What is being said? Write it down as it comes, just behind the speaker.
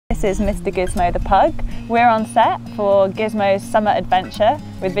this is Mr Gizmo the pug. We're on set for Gizmo's summer adventure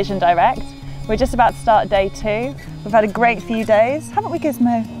with Vision Direct. We're just about to start day 2. We've had a great few days, haven't we,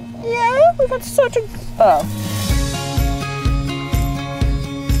 Gizmo? Yeah, we've had such a... Oh.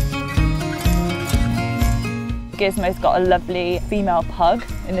 Gizmo's got a lovely female pug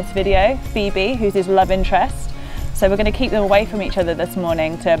in this video, Phoebe, who's his love interest. So we're going to keep them away from each other this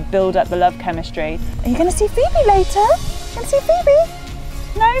morning to build up the love chemistry. Are you going to see Phoebe later? Can you see Phoebe?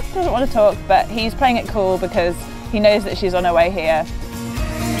 No, doesn't want to talk, but he's playing it cool because he knows that she's on her way here.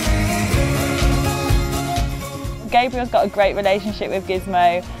 Gabriel's got a great relationship with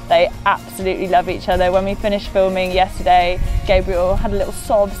Gizmo. They absolutely love each other. When we finished filming yesterday, Gabriel had a little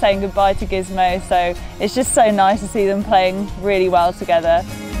sob saying goodbye to Gizmo, so it's just so nice to see them playing really well together.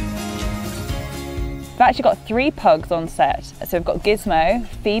 We've actually got 3 pugs on set. So we've got Gizmo,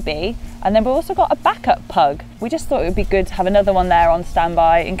 Phoebe, and then we've also got a backup pug. We just thought it would be good to have another one there on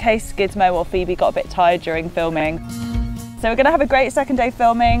standby in case Gizmo or Phoebe got a bit tired during filming. So we're going to have a great second day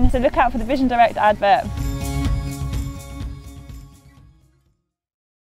filming, so look out for the Vision Direct advert.